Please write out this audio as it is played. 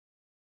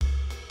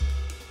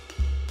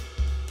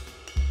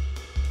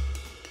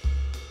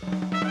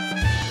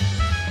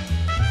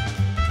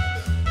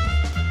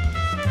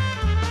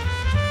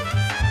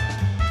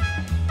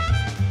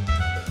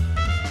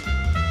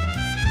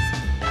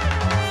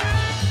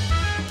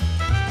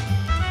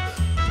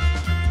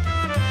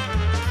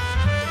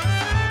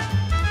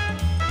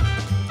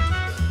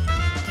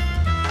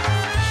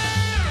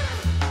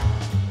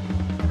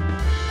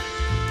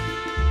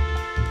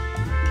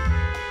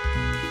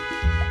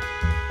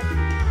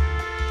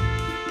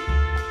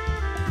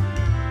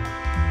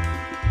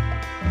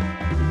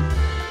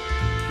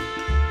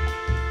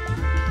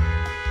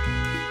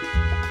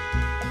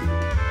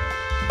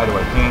How do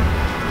I paint?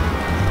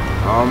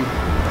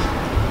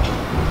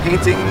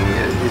 Painting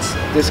is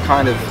this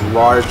kind of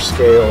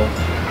large-scale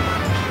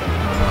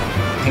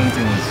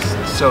painting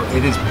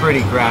it is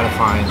pretty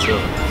gratifying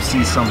to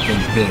see something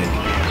big.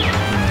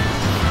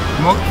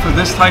 For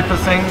this type of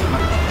thing,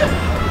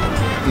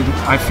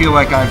 I feel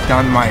like I've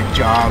done my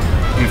job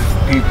if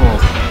people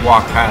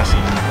walk past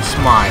and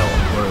smile,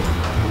 or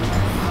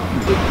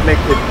it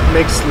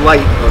makes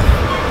light of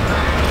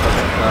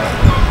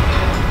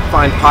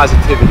find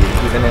positivity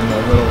even in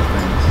the little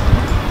things.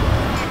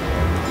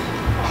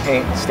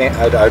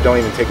 I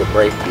don't even take a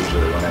break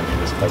usually when I do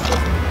this type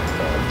of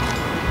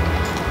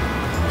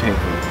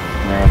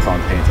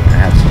marathon painting.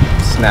 I have some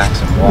snacks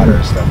and water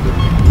and stuff with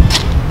me.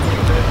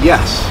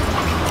 Yes,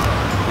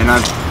 and I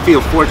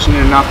feel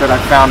fortunate enough that I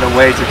found a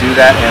way to do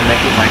that and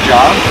make it my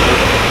job.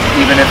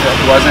 Even if it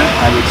wasn't,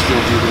 I would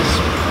still do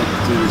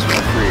this for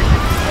free.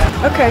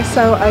 Okay,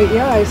 so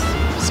I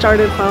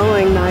started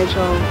following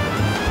Nigel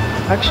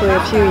actually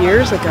a few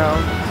years ago.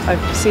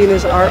 I've seen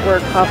his artwork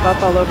pop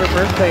up all over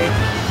Berkeley,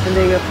 and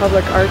being a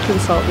public art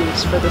consultant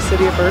for the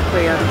city of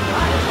Berkeley, I'm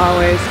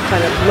always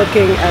kind of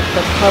looking at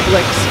the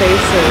public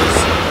spaces.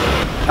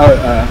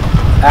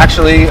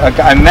 Actually,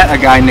 I met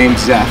a guy named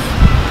Zeph,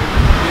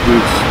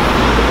 who's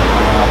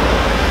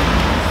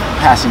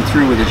passing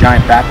through with a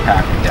giant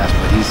backpack, I guess,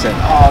 but he said,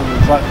 "Oh,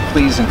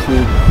 please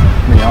include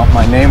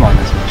my name on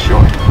this."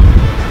 Sure.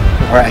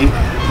 All right.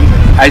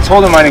 I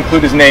told him I'd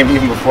include his name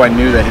even before I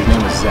knew that his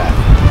name was Zeph.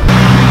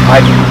 I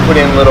put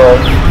in little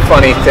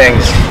funny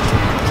things,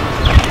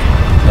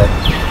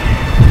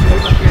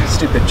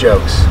 stupid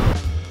jokes.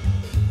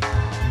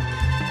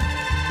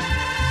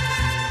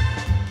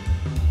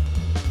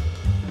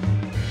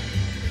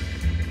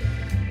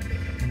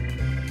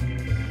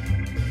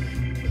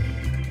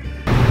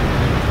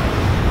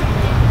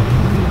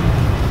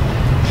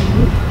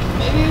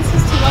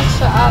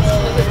 To ask,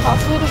 is it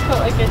possible to put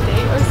like a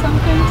date or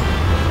something?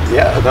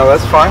 Yeah, no,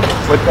 that's fine.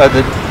 What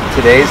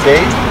today's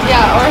date?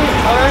 Yeah, or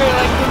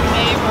like his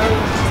name or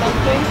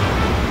something.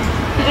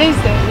 Today's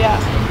date, yeah.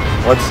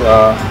 What's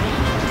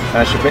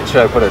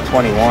should I put a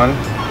 21?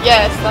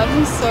 Yes, that'd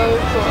be so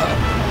cool.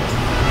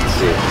 Let's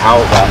see.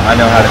 How about I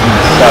know how to do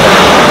this setup.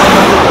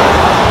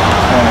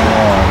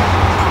 21.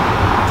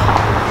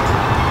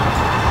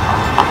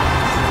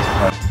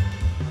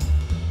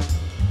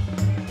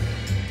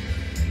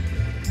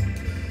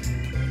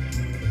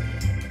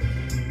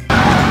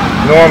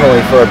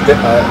 Normally, for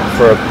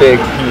a big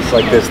piece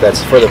like this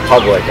that's for the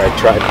public, I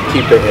try to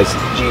keep it as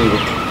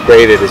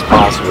G-rated as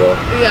possible.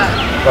 Yeah.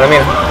 But I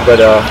mean,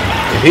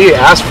 if he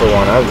asked for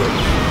one, I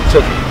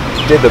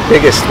did the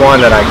biggest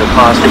one that I could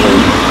possibly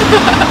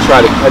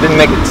try to. I didn't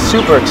make it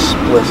super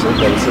explicit,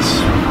 but it's this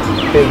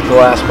big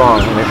glass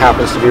bong, and it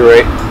happens to be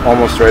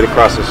almost right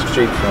across the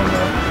street from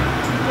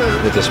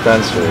the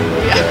dispensary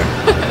right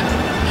there.